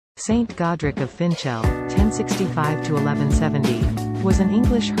Saint Godric of Finchel, 1065–1170, was an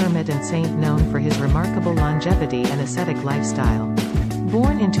English hermit and saint known for his remarkable longevity and ascetic lifestyle.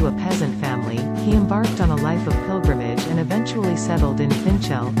 Born into a peasant family, he embarked on a life of pilgrimage and eventually settled in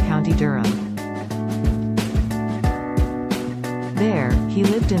Finchel, County Durham. There, he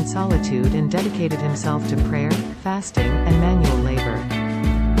lived in solitude and dedicated himself to prayer, fasting, and manual labor.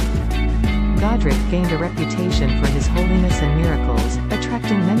 Godric gained a reputation for his holiness and miracles,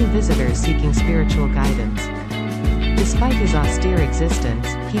 attracting many visitors seeking spiritual guidance. Despite his austere existence,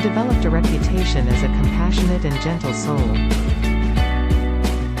 he developed a reputation as a compassionate and gentle soul.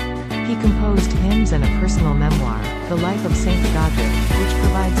 He composed hymns and a personal memoir, The Life of Saint Godric, which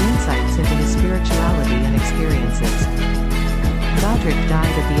provides insights into his spirituality and experiences. Godric died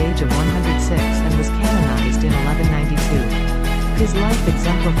at the age of 106 and was canonized in 1192. His life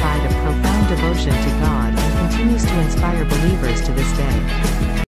exemplified a profound devotion to God and continues to inspire believers to this day.